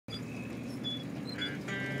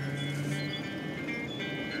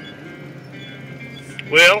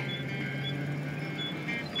Well,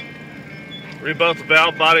 rebuilt the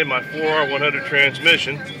valve body of my 4R100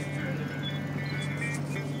 transmission.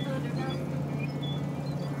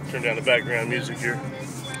 Turn down the background music here.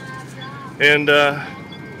 And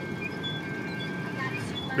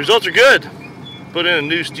results are good. Put in a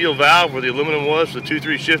new steel valve where the aluminum was for the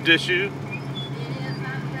 2-3 shift issue.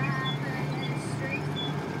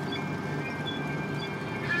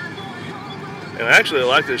 And actually I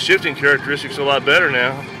like the shifting characteristics a lot better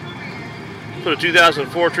now. Put a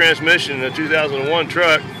 2004 transmission in a 2001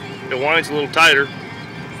 truck. It winds a little tighter,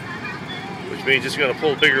 which means it's going to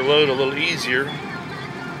pull a bigger load a little easier.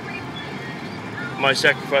 Might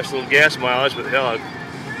sacrifice a little gas mileage, but hell,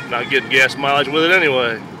 I'm not getting gas mileage with it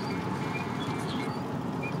anyway.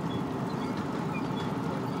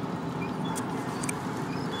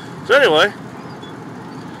 So anyway,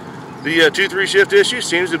 the 2-3 shift issue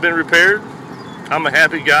seems to have been repaired. I'm a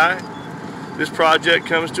happy guy. This project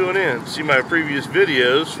comes to an end. See my previous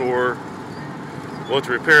videos for what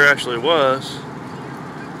the repair actually was.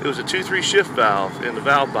 It was a 2-3 shift valve in the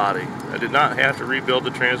valve body. I did not have to rebuild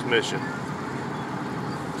the transmission.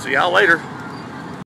 See y'all later.